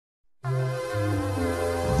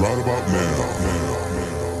Right about now,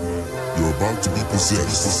 you're about to be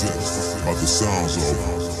possessed by the sounds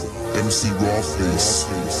of MC Rawface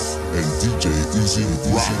and DJ Easy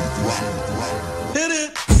Rock. Hit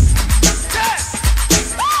it!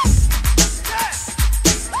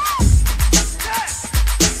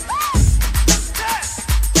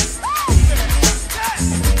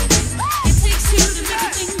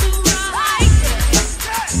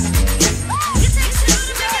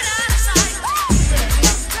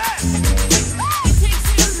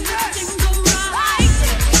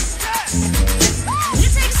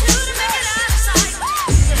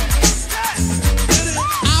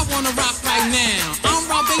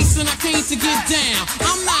 To get down,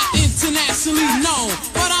 I'm not internationally known,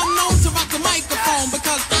 but I'm known to rock the microphone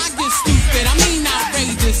because I get stupid, I mean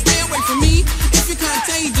outrageous. Stay away from me if you're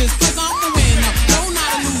contagious, cause I'm the winner, no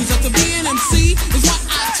not a loser. To be an MC is what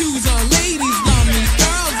I choose. Ladies love me,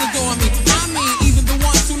 girls adore me, I mean even the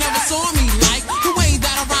ones who never saw me like the way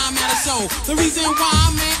that I rhyme at a show. The reason why,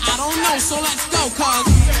 man, I don't know, so let's go, cause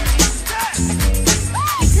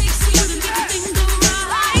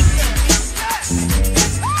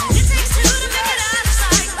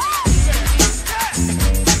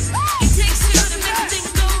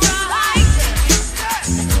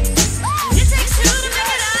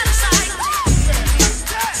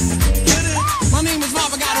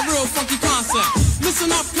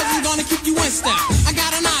listen up, cause I'm gonna keep you in step. I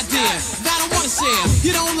got an idea that I wanna share.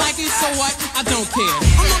 You don't like it, so what? I don't care.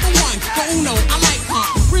 I'm number one, the uno, I like calm.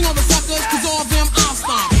 Bring all the suckers, cause all of them I'll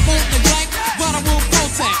stomp. Won't neglect, but I will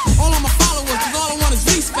protect all of my followers, cause all I want is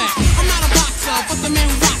respect. I'm not a boxer, but the man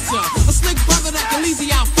who rocks ya. A slick brother that can easy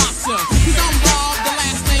outfox ya. Cause I'm Rob, the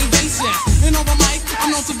last name Basis. And over mic, I'm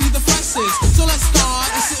known to be the freshest. So let's start,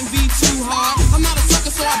 it shouldn't be too hard. I'm not a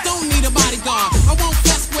sucker, so I don't need a bodyguard. I won't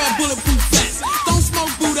flex, wear bulletproof vests. Don't smoke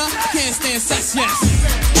Buddha, can't stand sex, yes.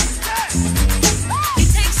 It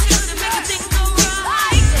takes two to make a thing go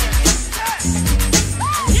right.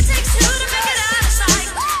 It takes two to make it out of sight.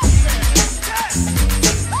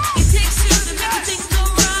 It takes two to make a thing go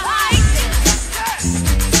right.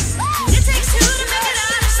 It takes two to make it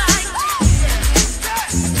out of sight.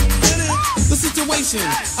 The situation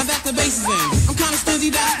that the bass is in, I'm kinda stingy,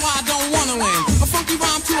 that's why I don't wanna win. A funky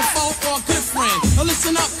rhyme to a folk or a good friend.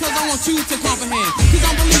 Listen up, cause I want you to comprehend. Cause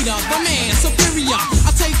I'm the leader, the man, superior.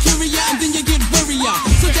 I take curia and then you get wearier.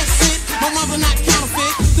 So just sit, my rhymes are not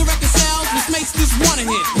counterfeit. The record sells, which makes this one a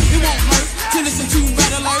hit. It won't hurt to listen to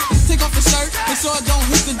Red Alert. Take off the shirt, make sure it don't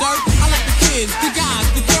hit the dirt. I like the kids, the guys,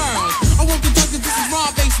 the girls. I want the judges, this is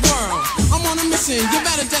raw-based world. I'm on a mission, you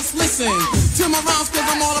better just listen to my rhymes, cause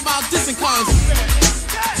I'm all about dissing, cause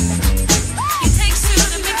it takes two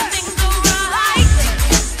to make a thing go right.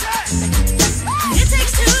 It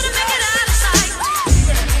takes two to make it out of sight.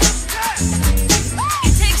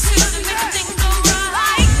 It takes two to make a thing go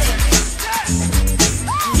right.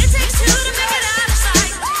 It takes two to make it out of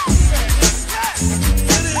sight.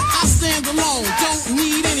 I stand alone, don't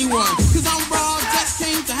need anyone, cause I'm raw, just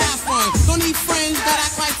came to have fun. Don't need friends that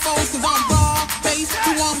act like foes, cause I'm raw, based,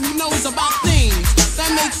 the one who knows about things that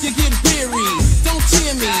make you get weary. Don't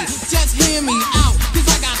cheer me, just hear me out, cause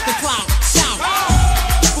I got the clout, shout.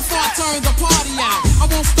 Before I turn the party out, I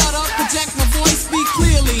won't stutter, project my voice, speak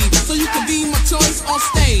clearly, so you can be my choice on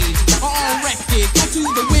stage or on record. Go to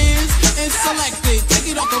the Wiz and select it, take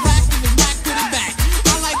it off the rack, if it's whack, put it back.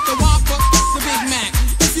 I like the Whopper, the Big Mac.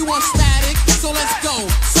 If you want static, so let's go.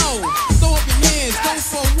 So, throw up your hands, go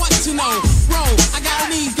for what you know. Bro, I got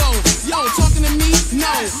an ego, yo, talking to me? No,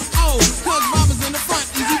 oh, cause Robbers in the front,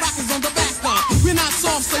 Easy Rockers on the back up. We're not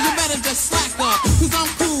soft, so you better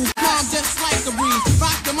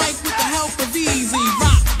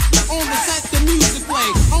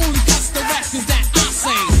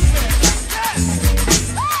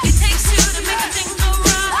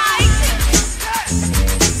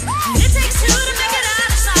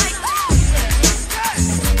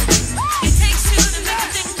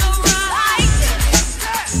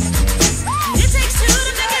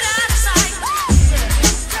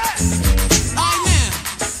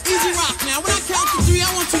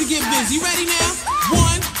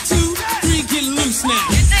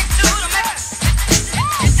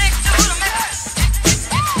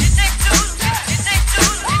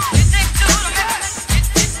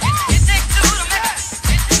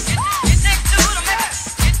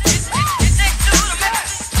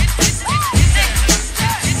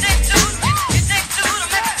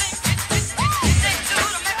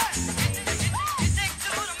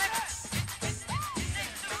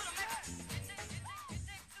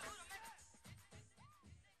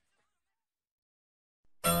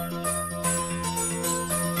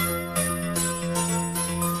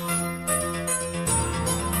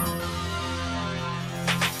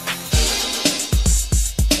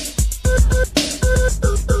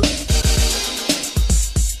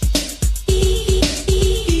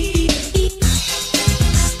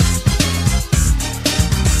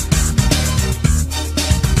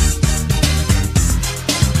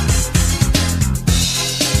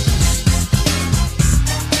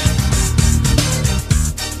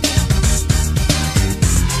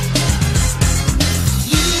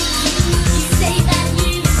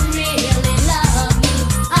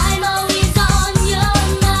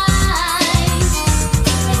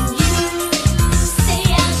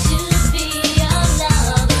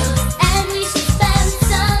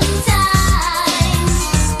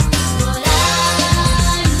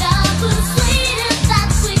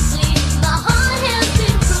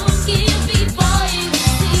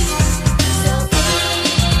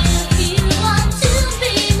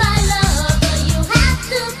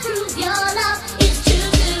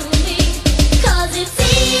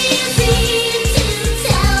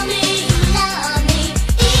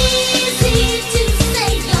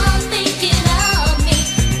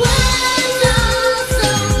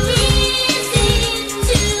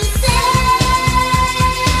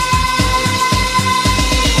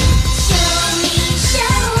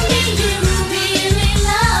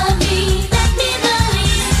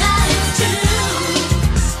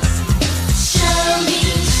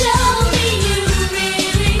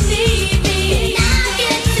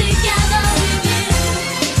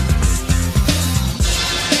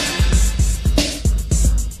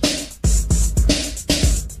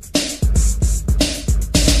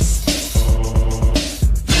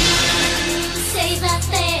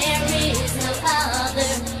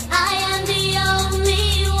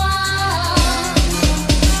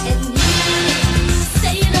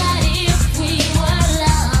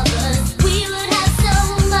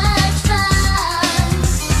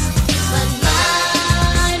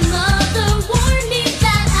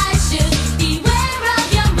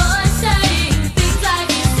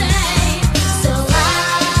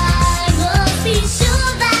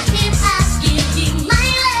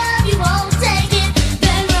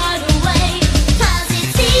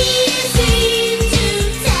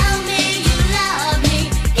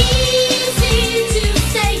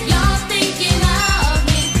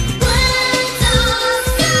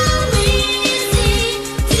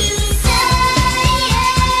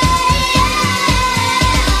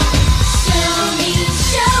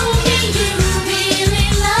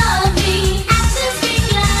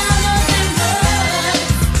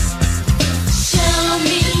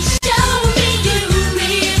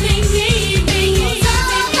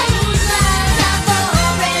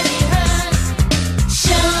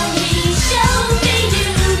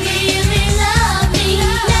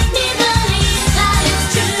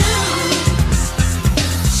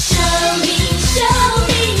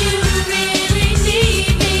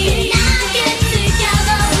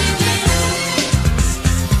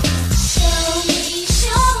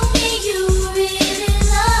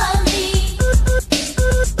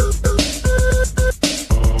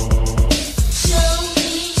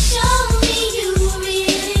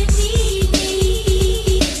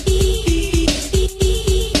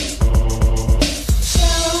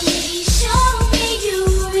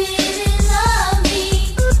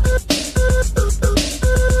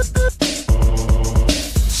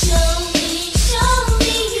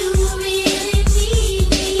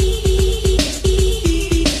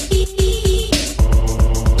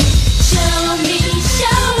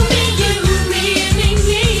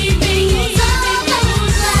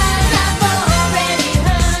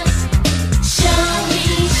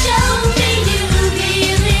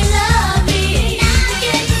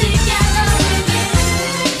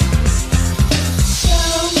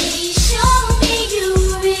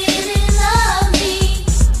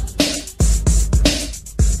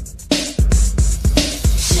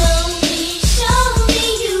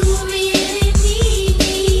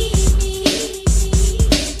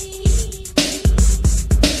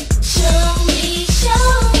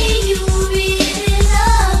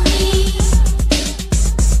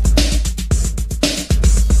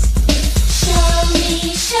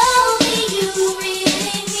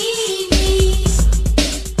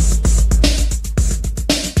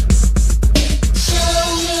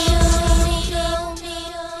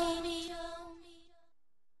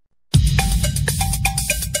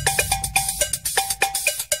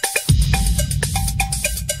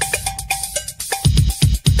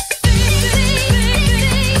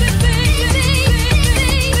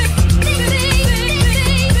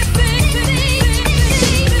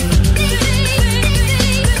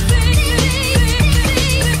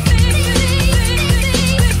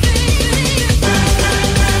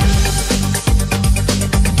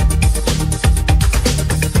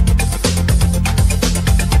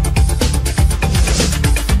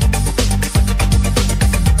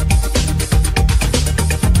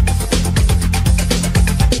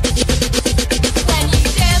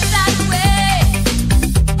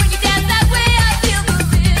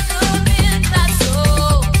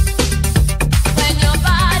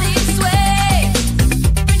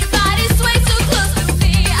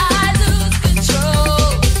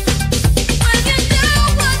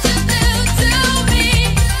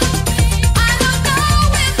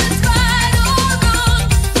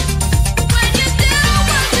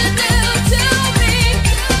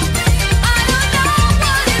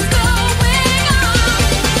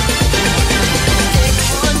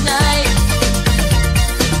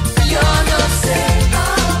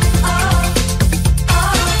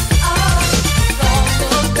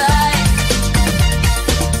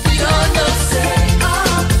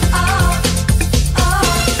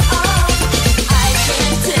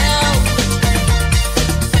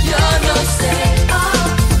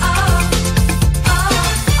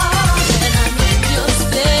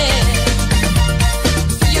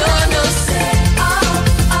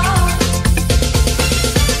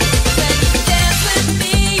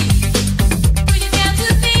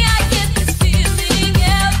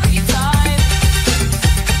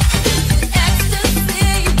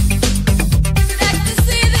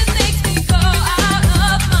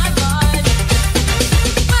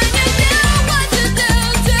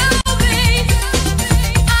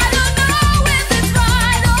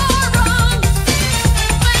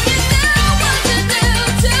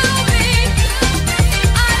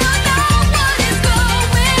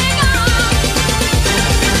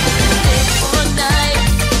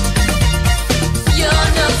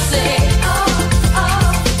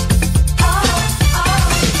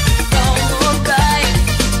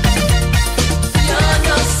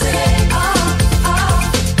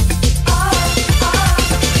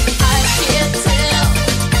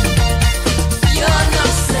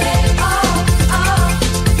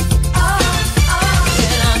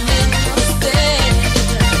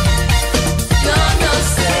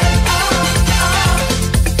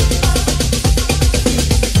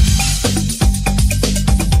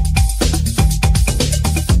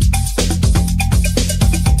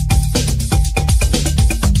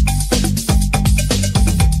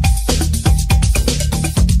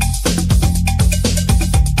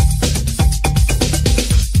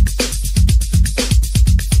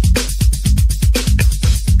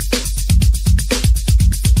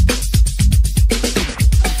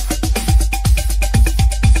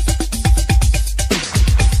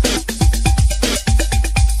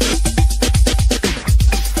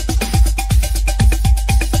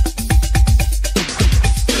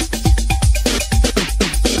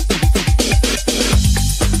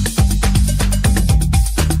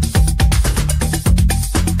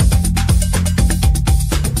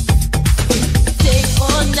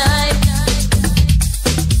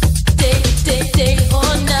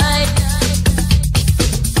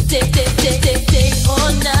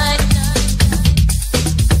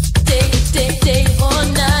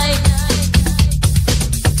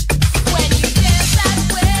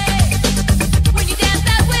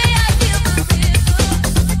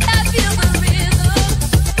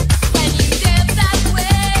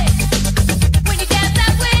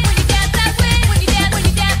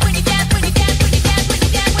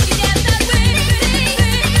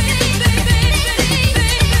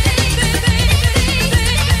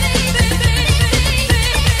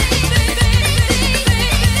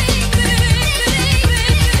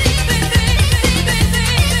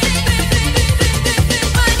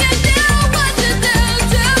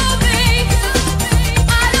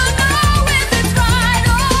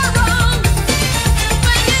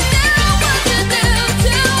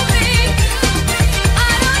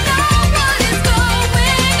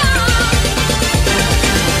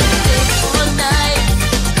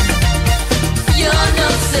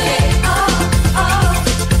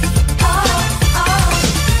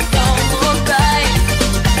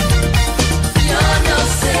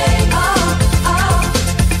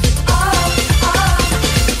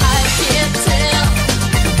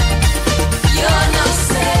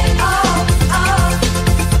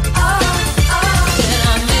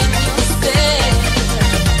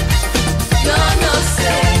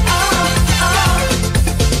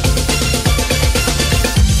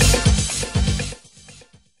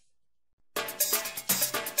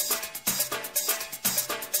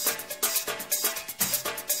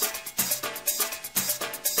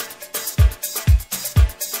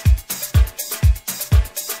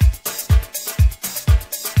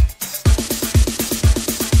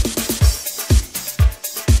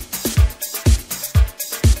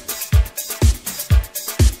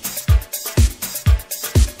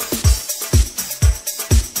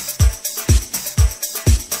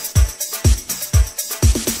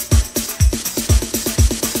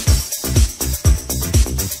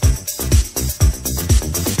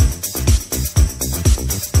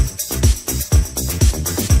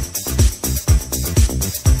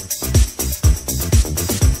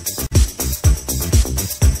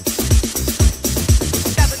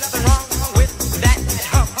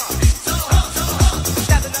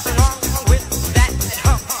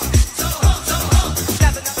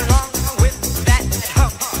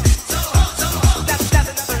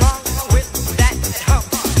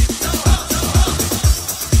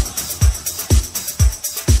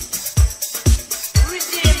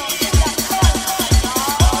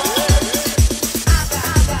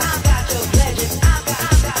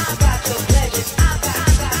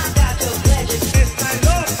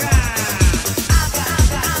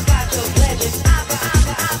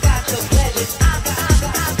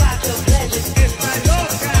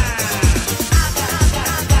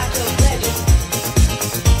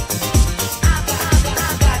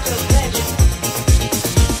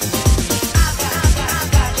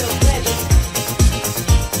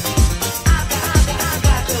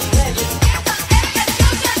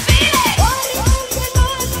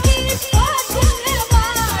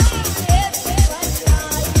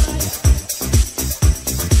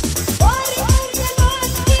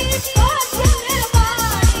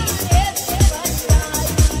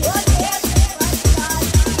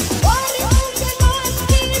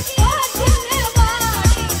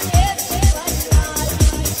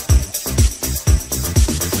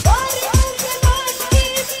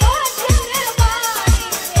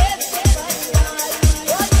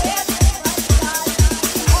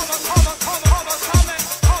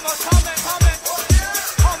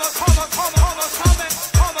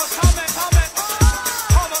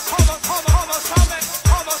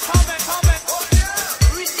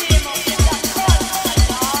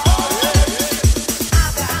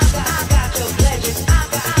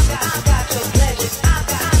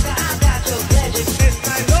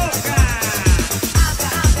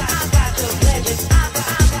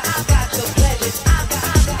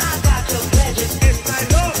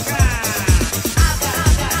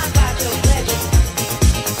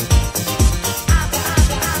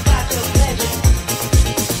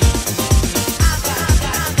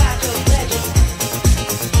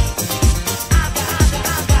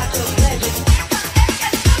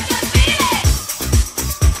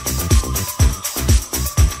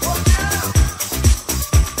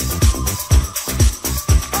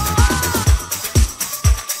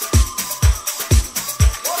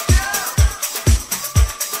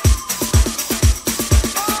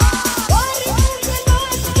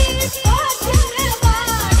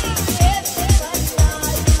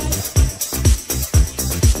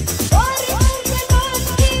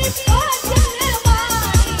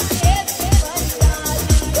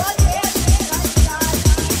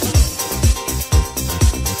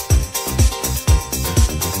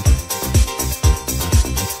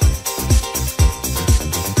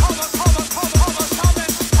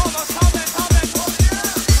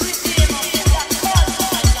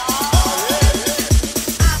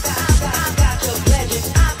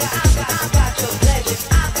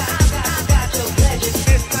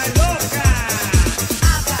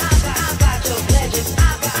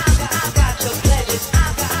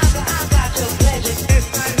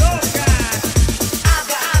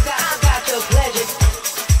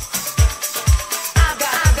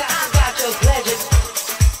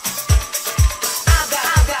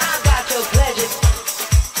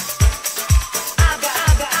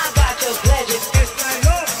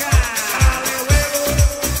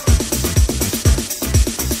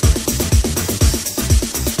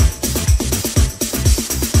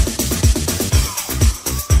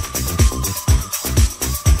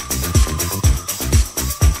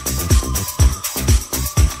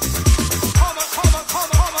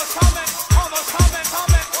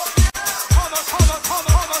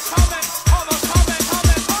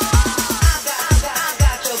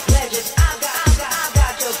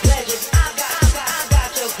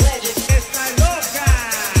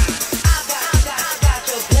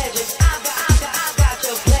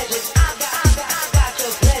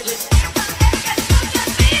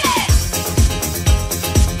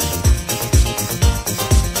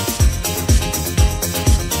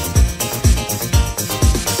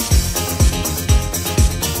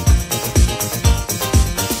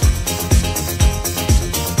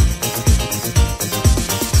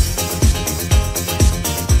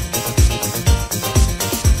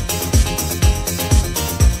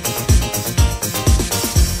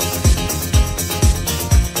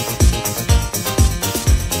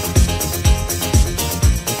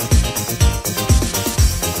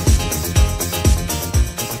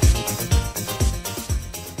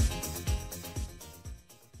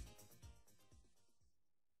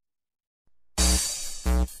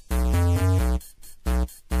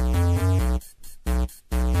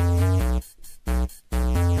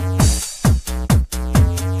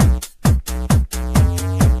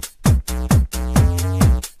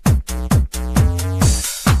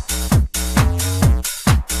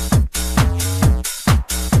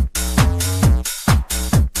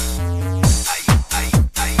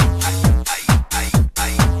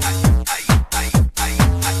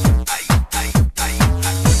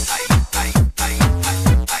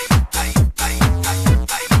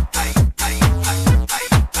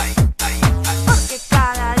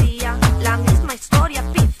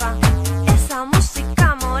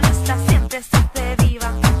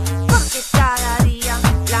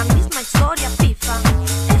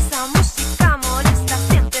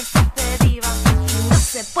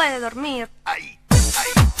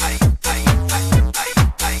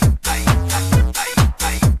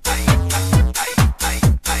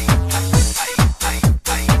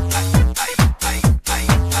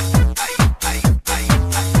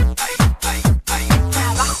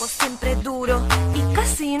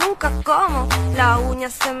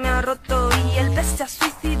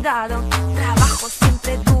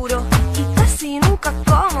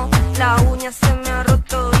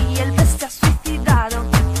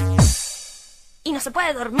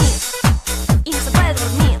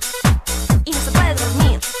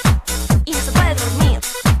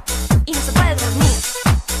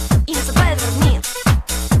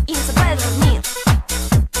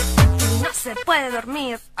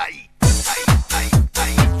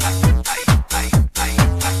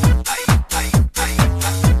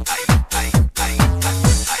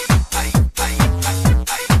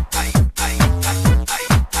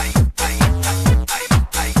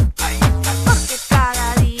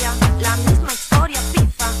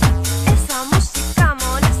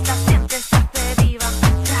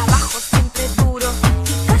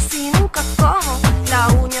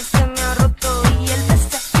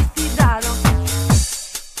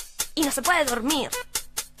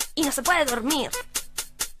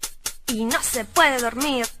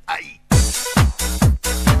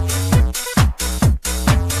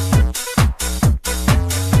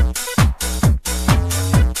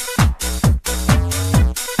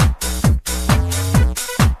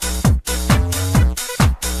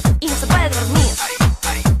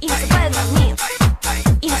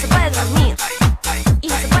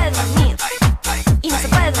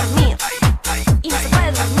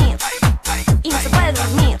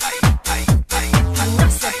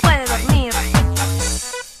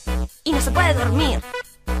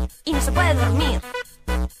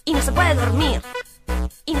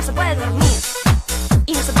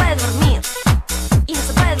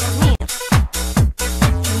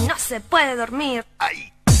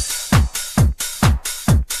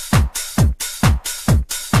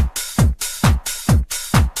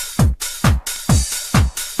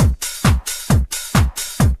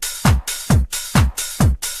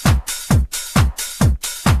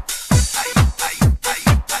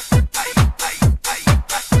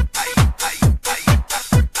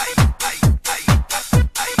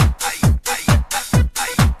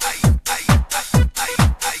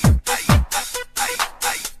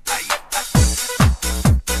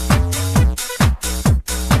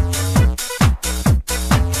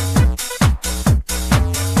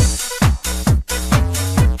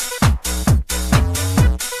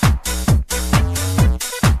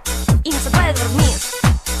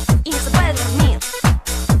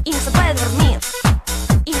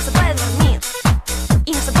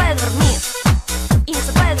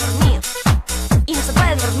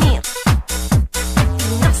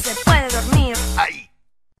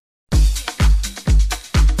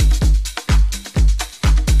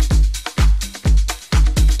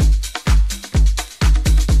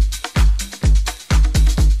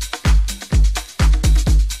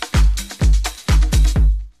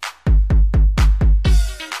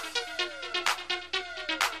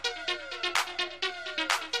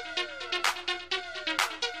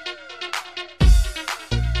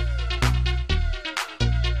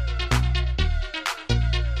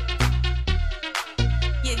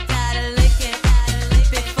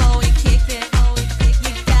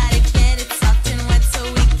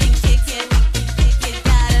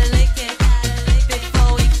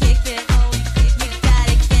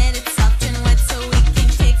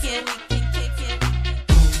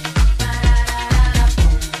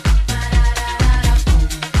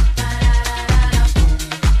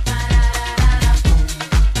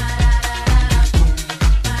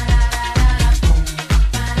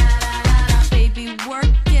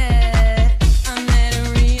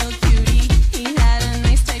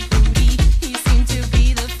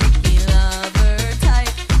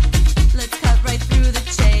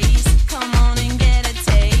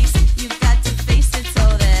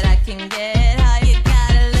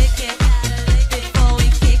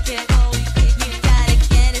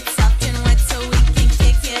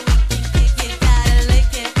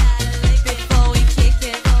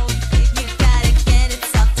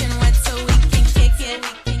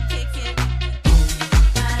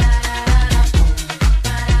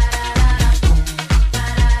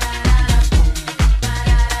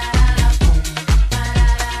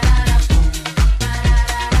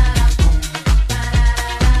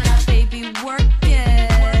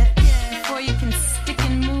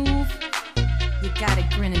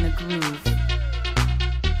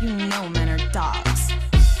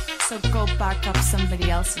so go bark up somebody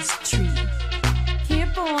else's tree. Here,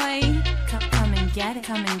 boy, come and get it,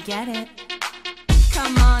 come and get it.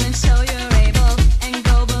 Come on and show you're able, and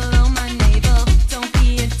go below my navel. Don't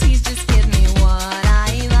be a tease, just give me what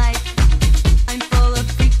I like. I'm full of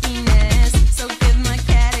freakiness, so give my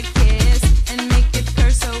cat a kiss and make it purr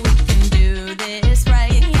so we can do this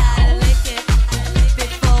right. You gotta lick it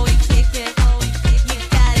before we kick it. You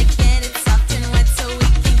gotta get it soft and wet so we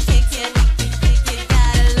can kick it. You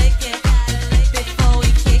gotta lick it before we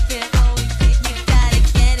kick it. You gotta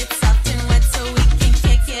get it soft and wet so we can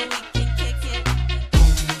kick it.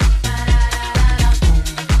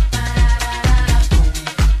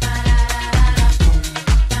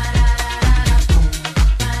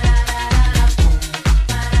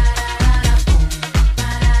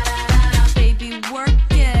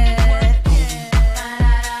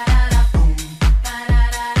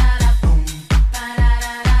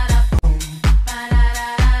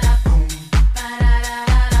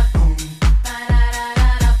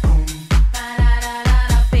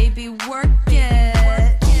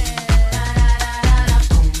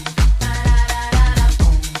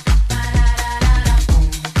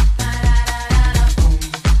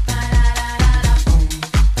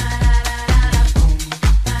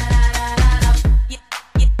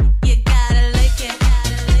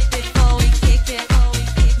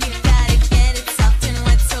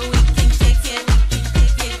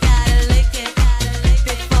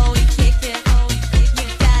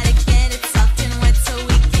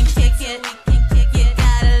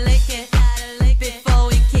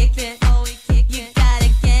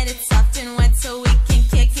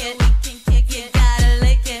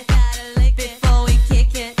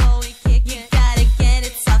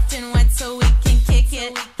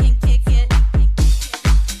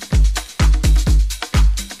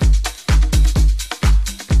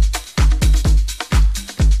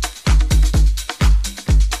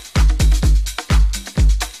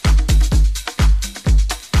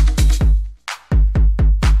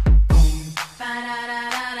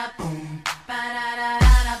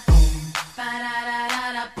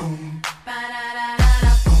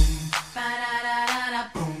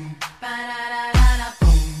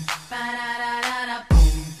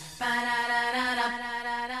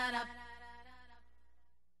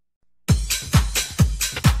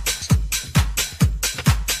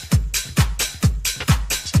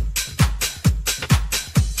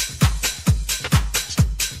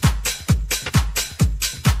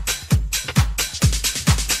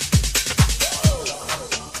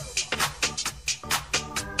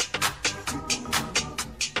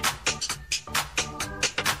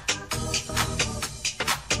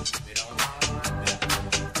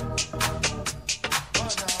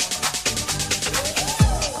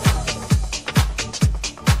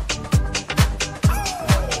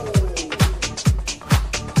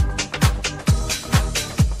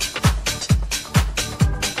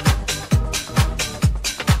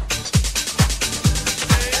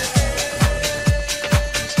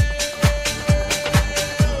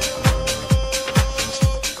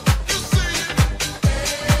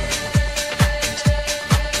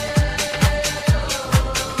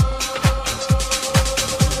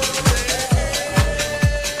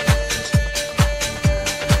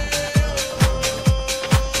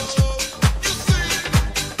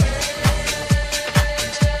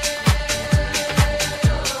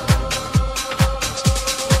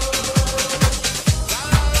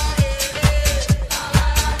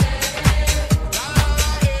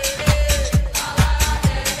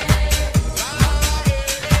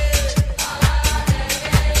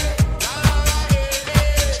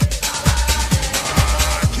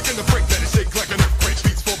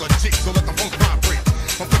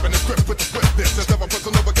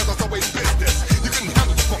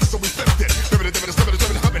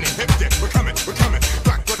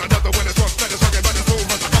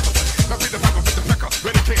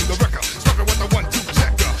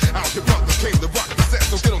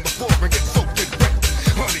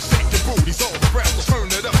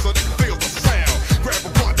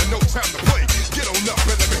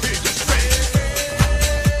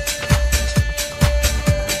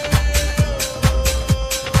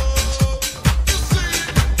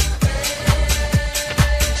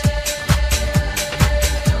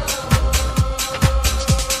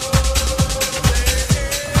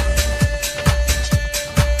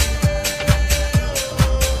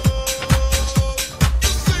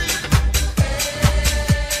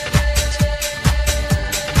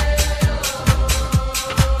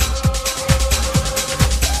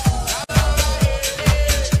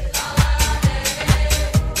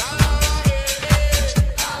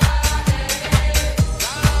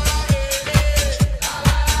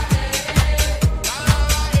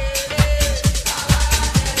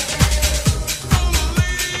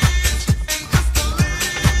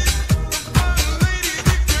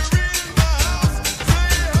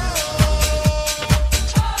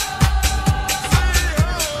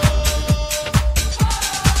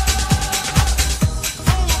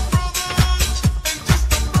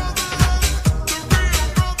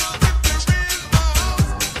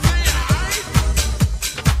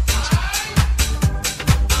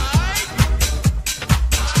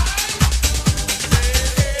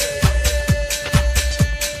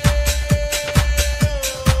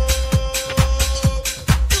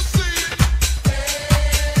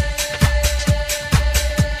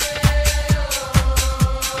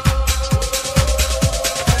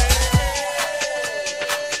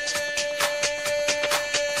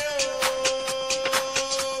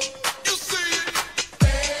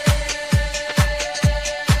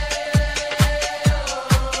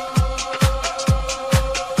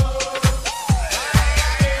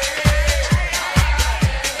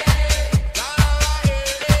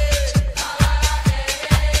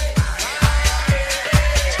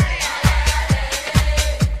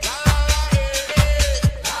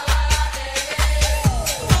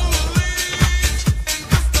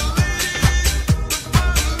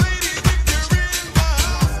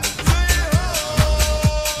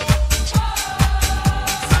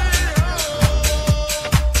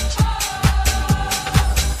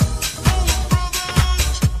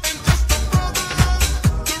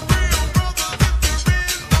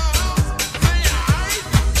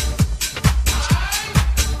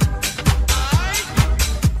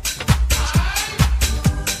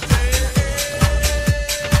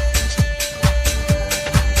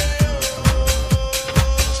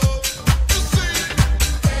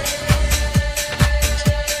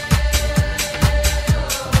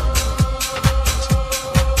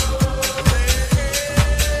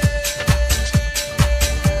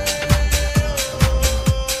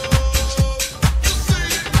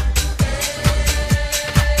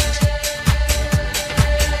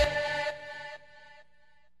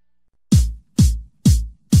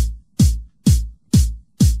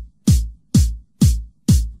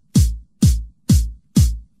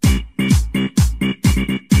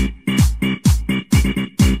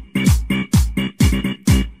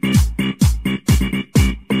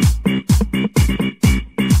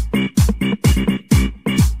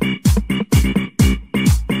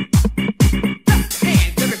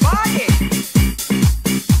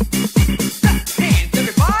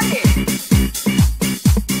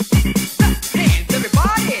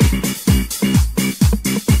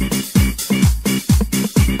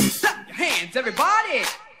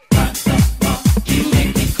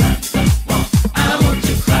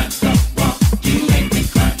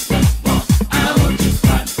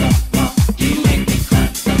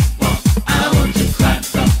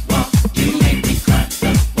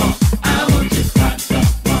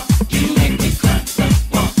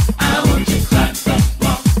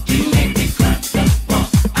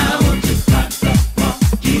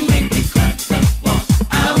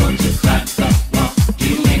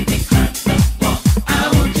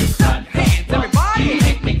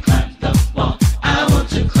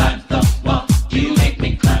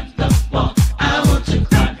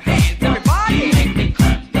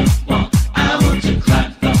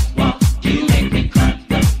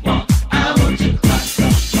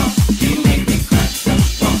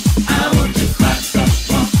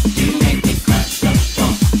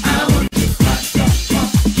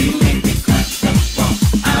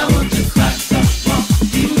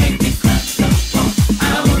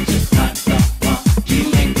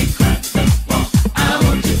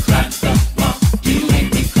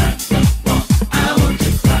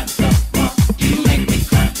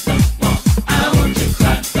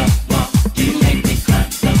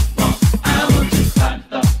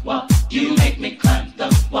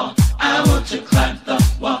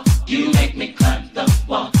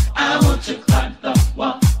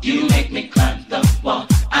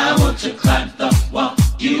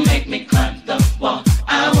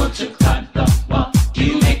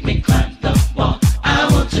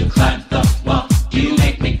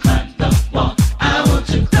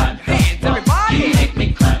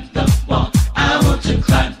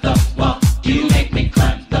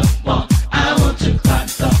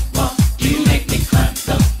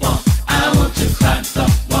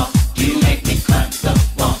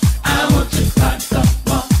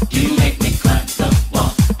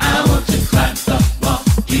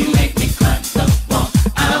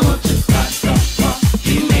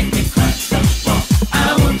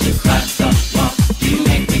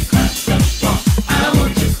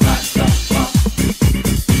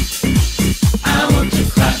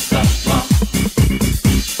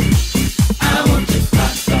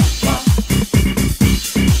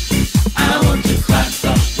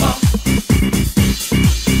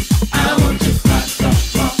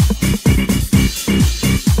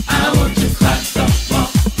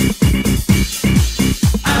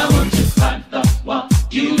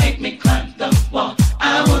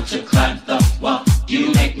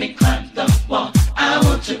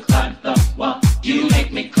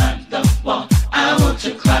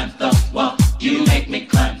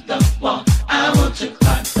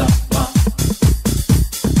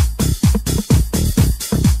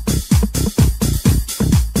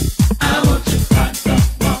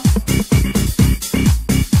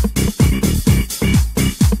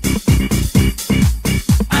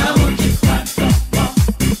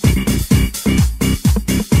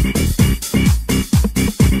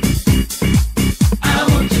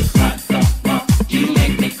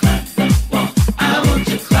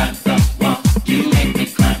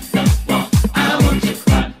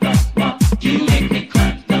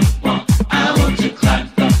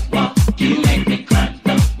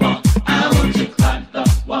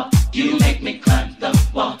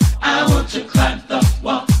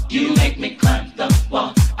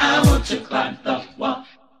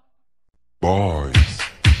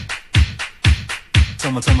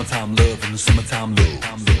 summertime love and the summertime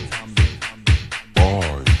love.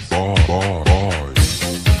 Boys, boys.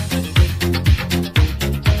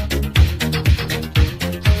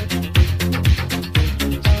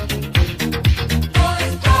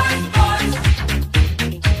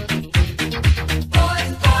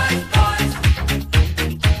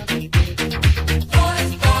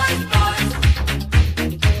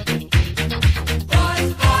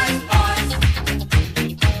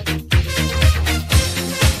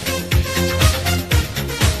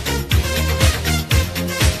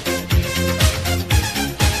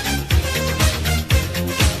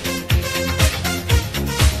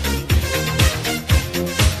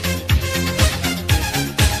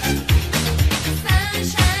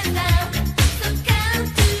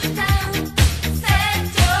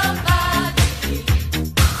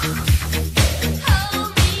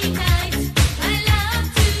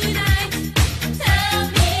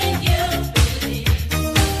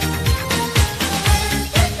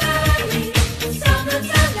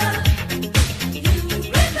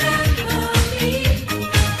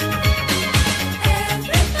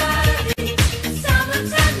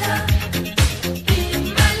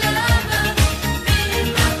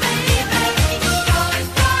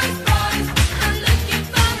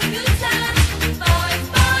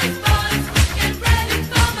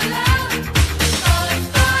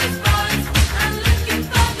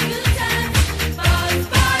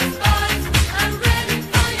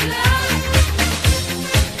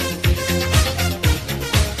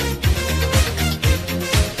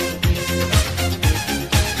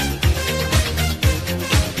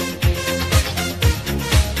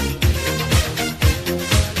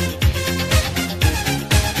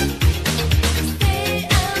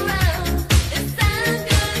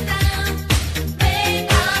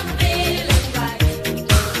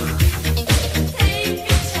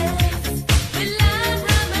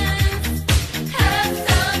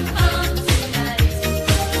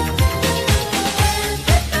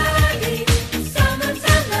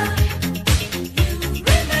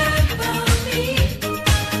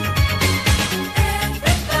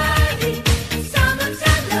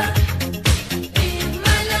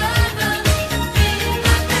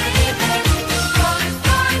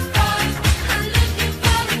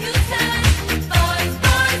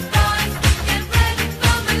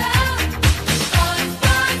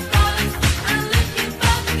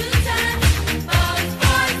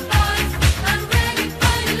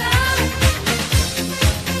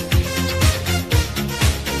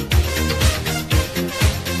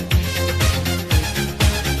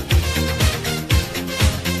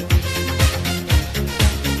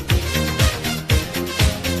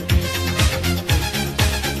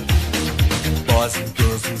 Boys and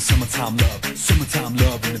girls in the summertime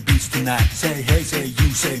love and the beach tonight. Say hey, say you,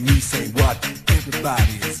 say me, say what?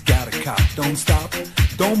 Everybody's got a cop. Don't stop,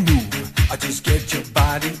 don't move. I just get your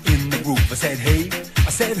body in the groove. I said hey, I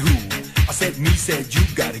said who? I said me, said you.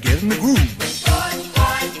 Gotta get in the groove. Boys,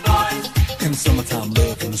 boys, boys. In the summertime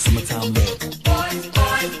love, in the summertime love. Boys,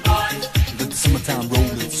 boys, boys. Let the summertime roll,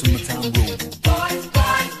 let the summertime roll. Boys,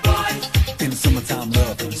 boys, boys. In the summertime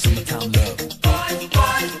love, in the summertime love. Boys,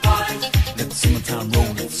 boys, boys. Let the summertime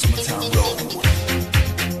roll, let the summertime roll.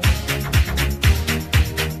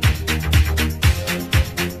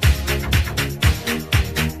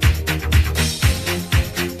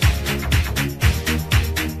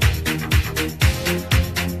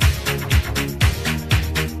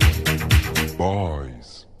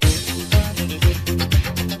 Boys.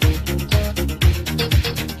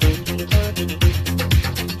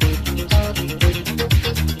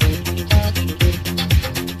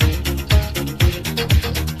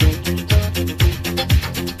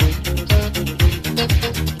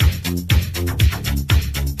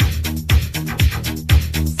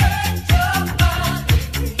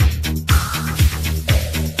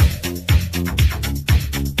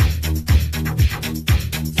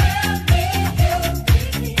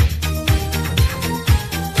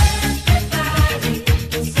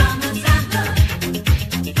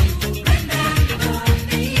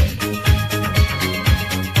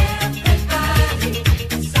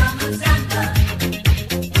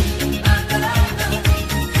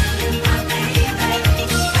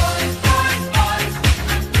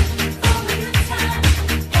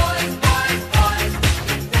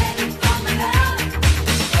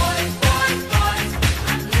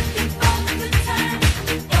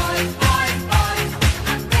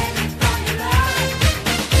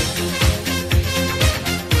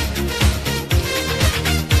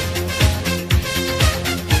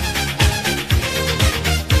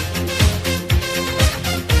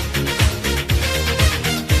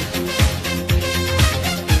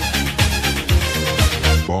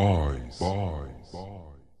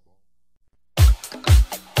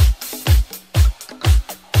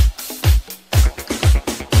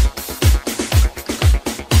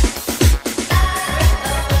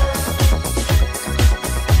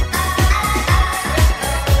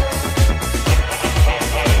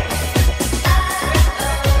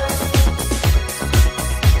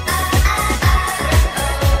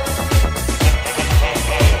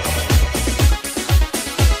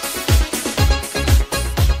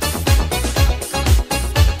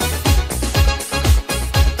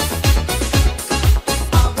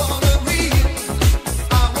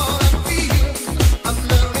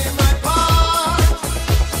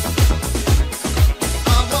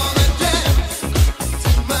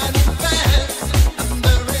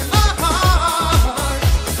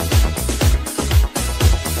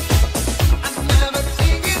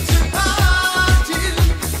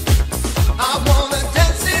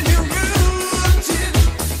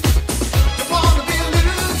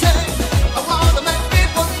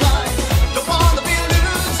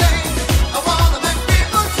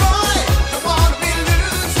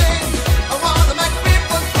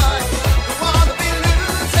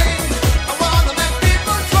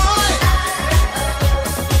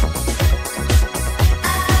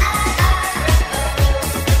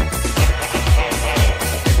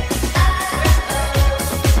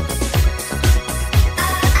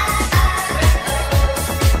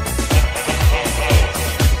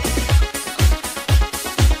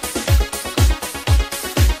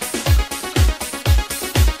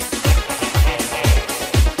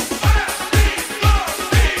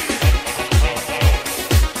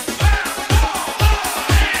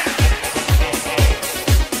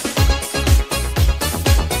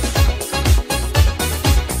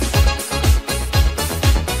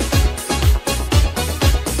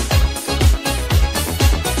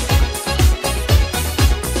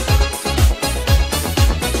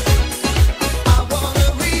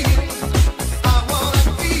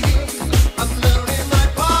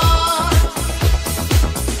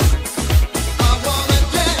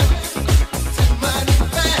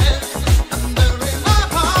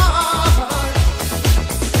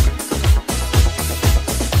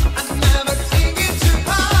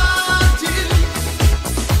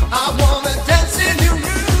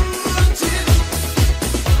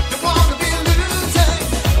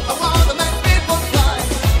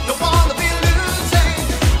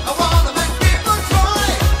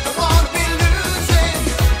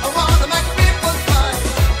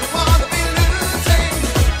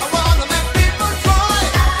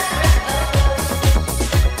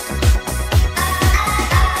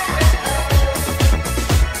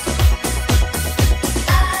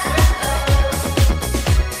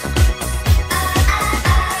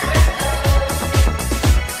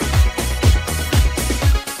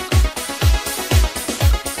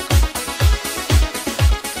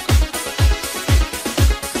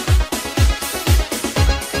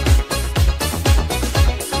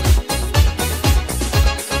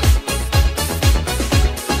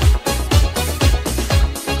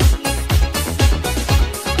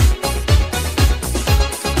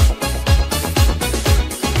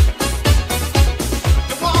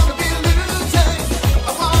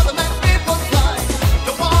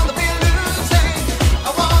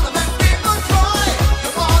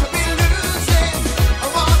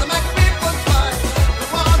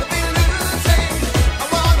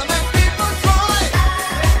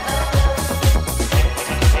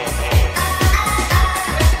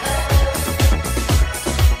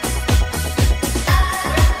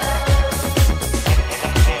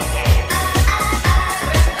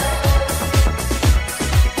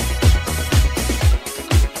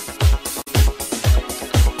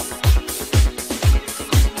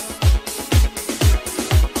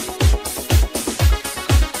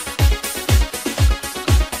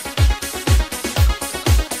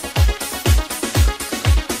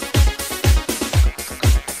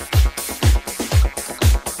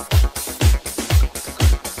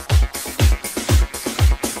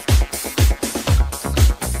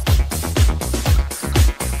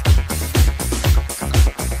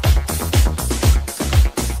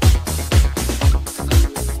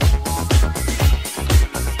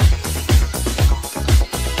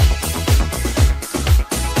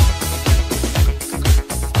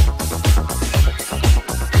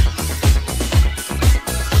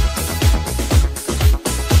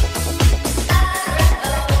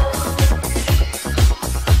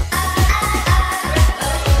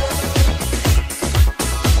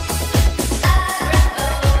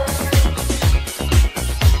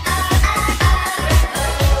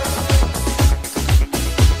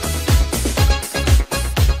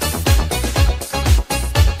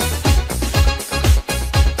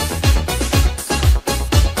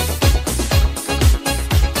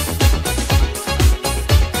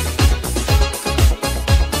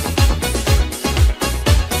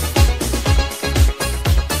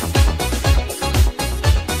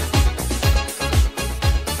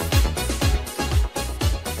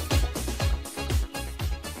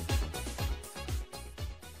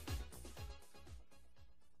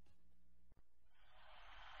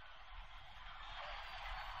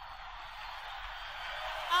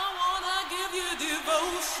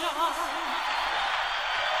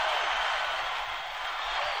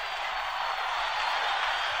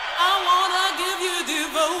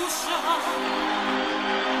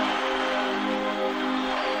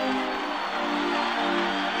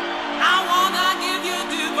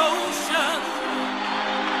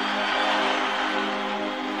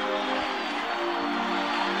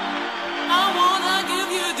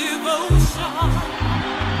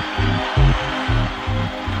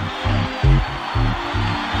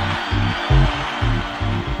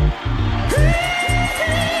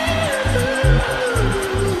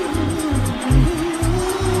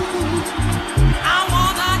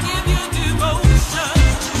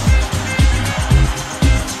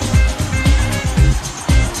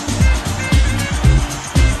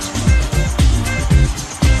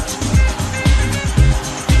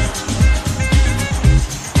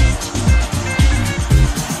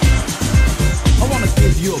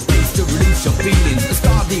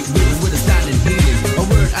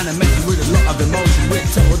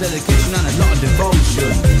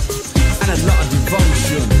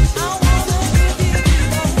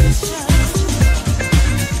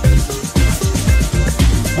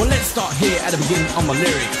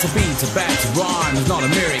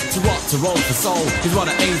 To roll for soul is what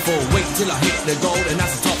I aim for. Wait till I hit the goal, and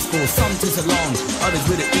that's the top score. Some twist along, others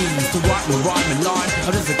with the ease to write my rhyme and line.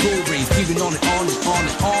 Others a cool breeze, keeping on and on and on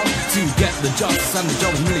and on to get the justice and the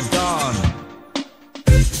job is really done.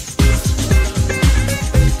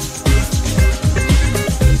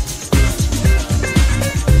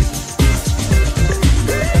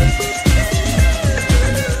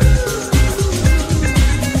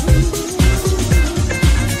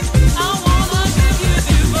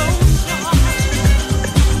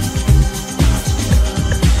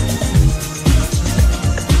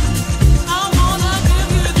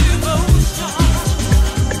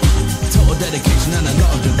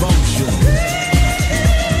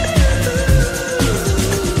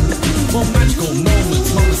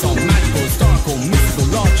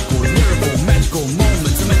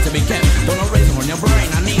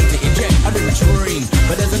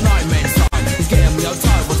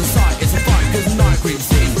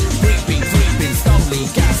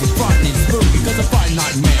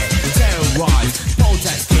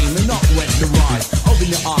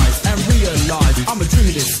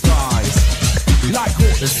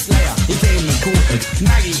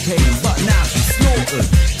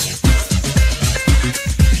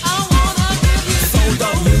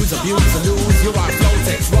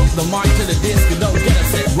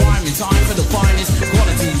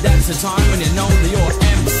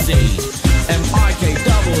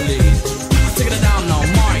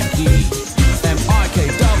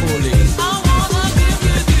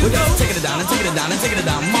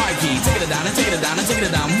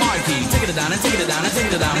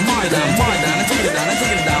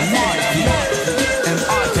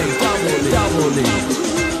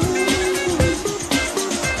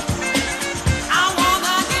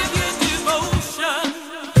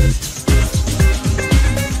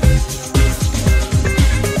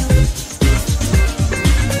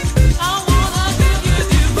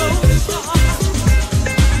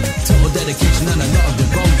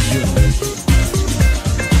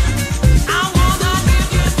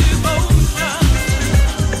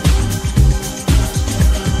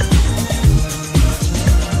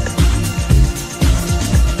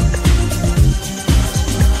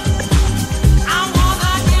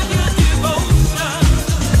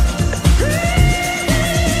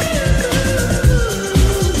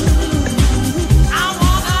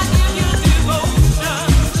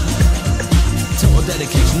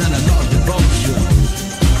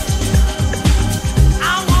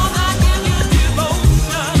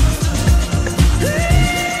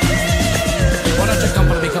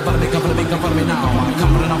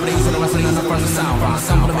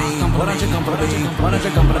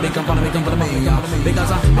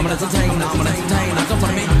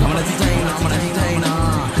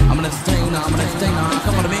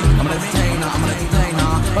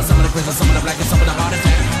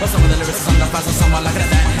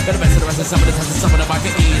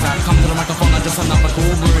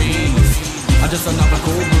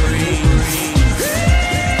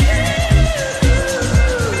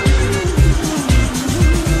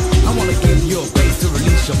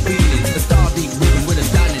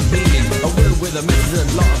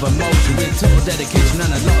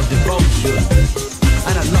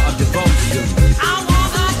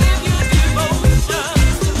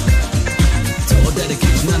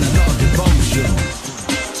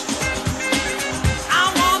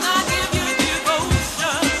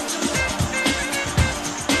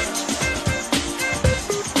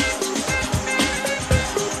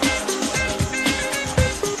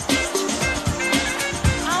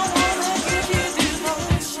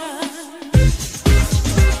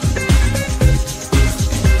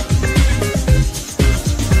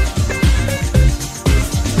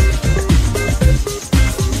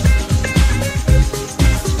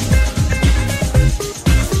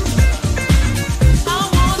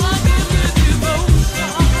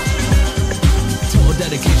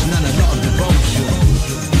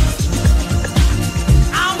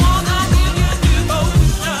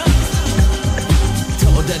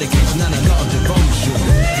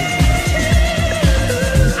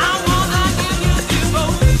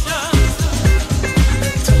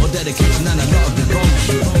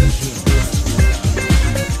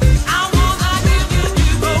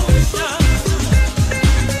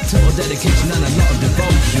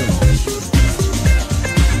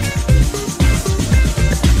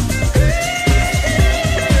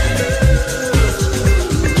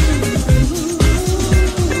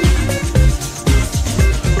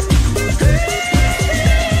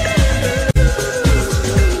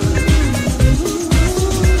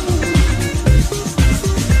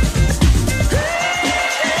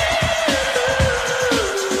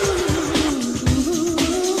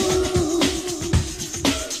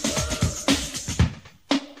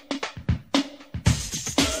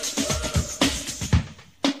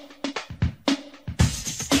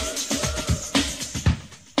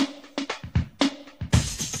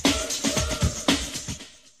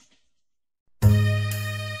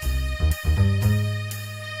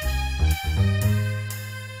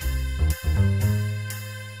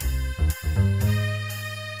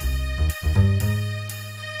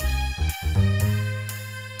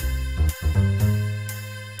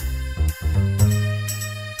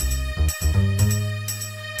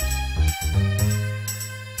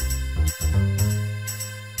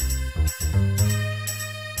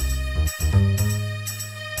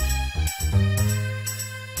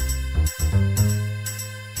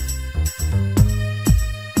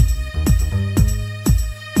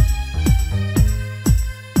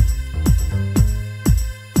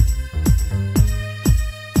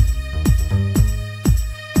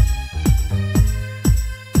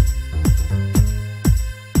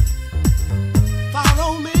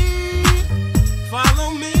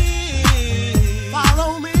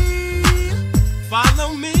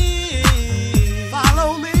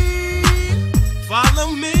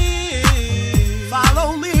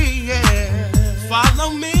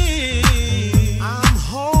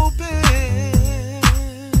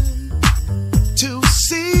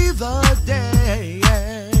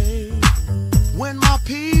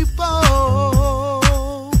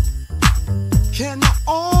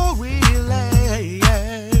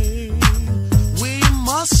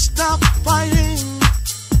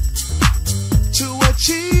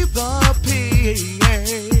 achieve the peace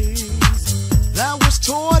that was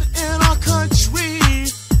taught in our country,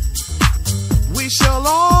 we shall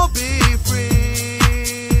all be free.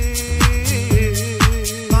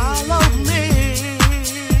 Follow me.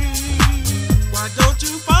 Why don't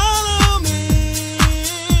you follow me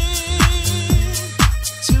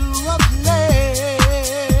to a place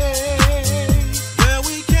where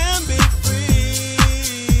we can be free?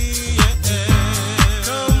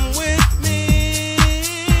 Come with me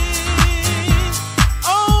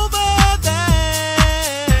over there.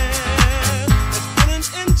 Let's put an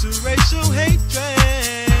end to racial hatred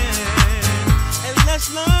and let's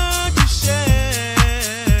learn to share.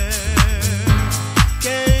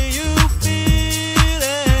 Can you feel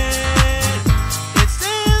it? It's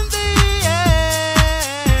in the air.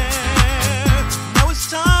 Now it's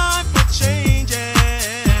time for changes.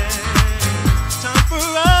 Time for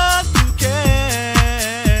us to care.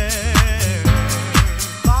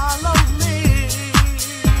 Follow me.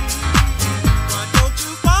 Why don't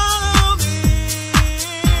you follow me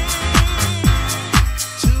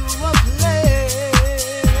to a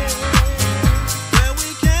place where we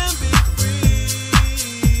can be free?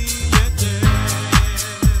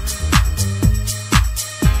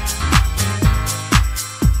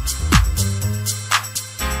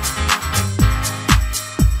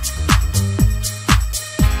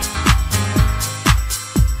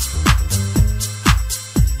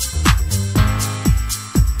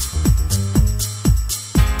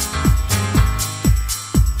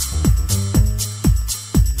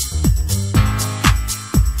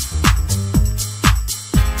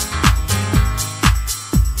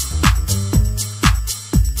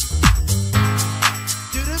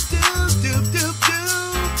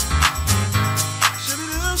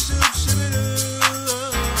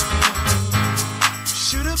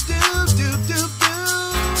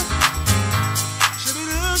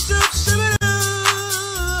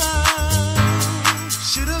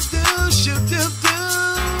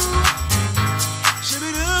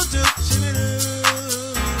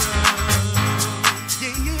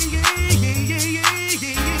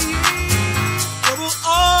 We'll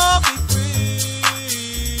all be free.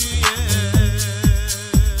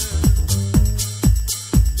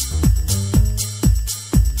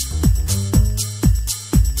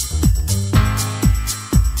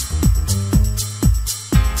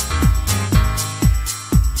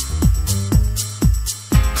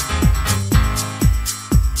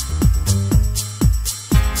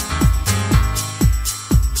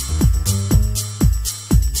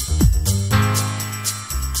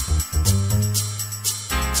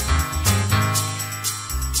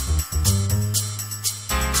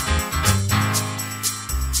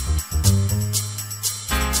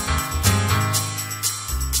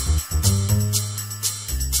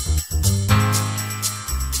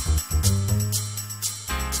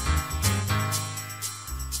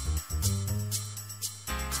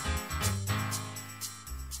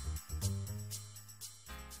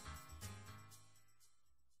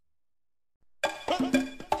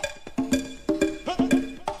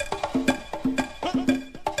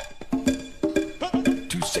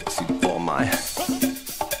 Too sexy for my.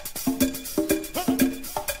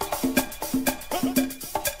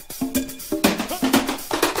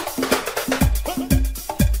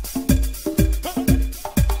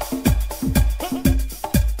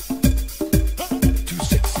 Too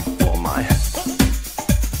sexy for my.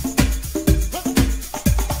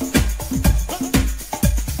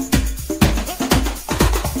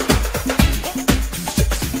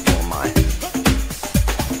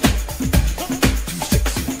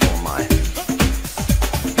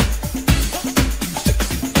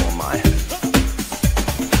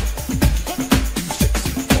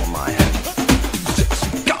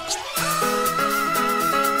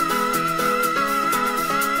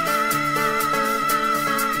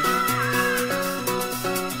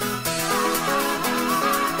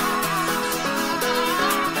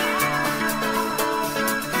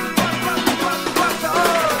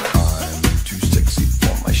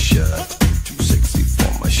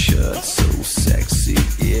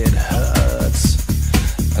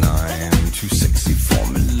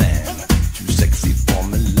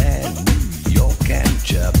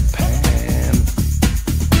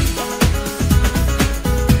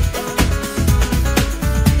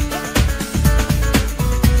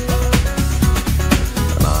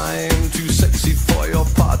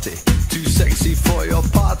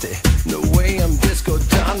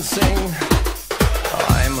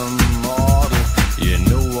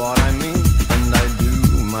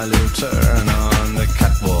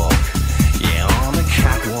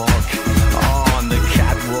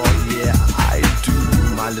 do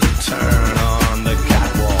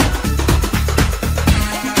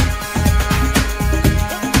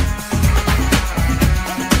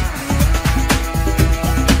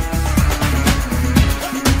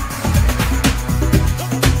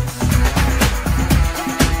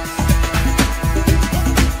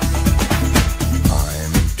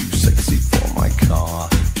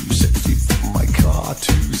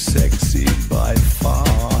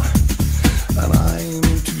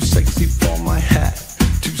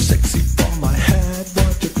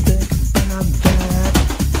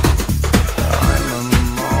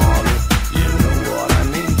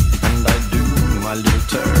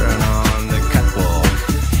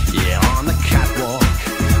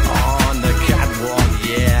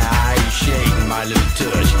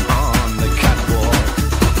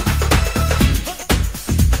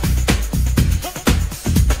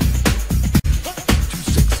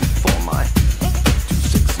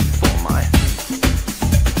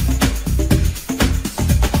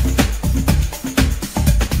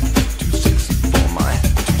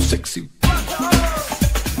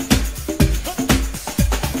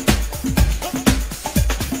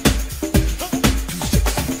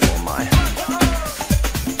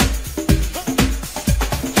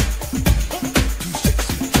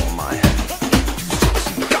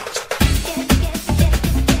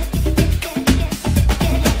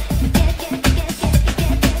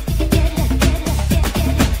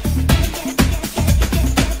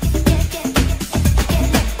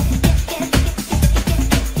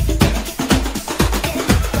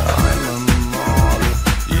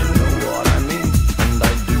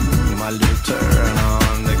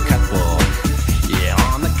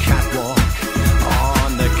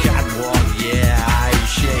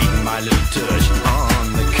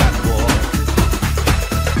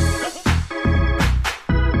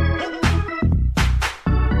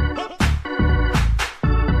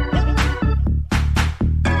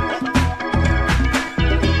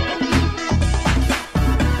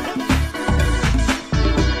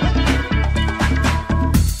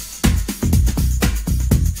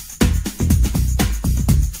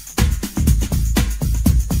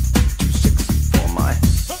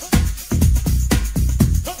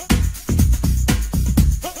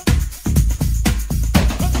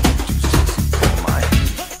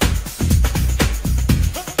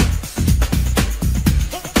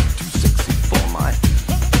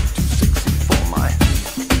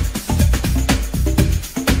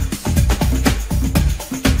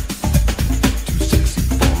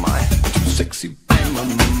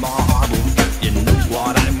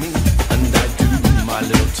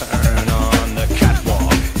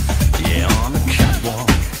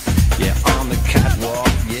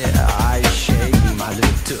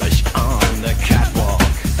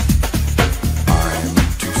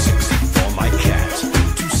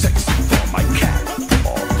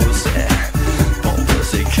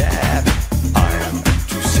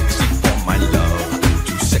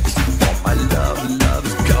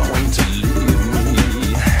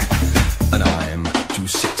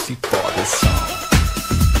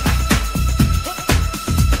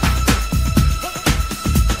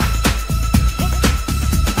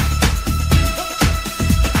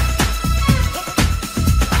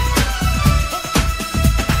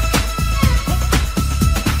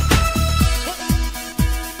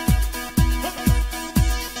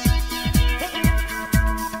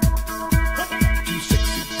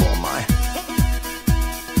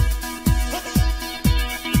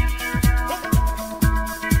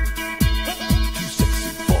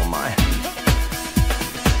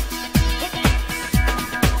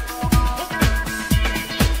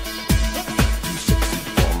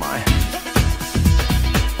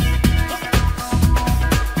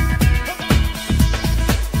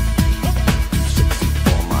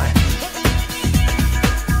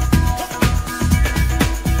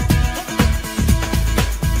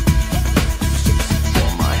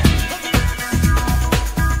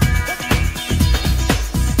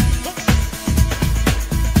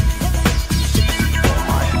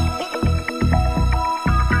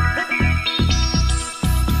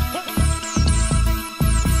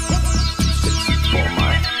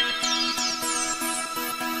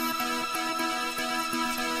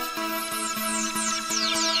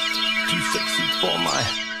for my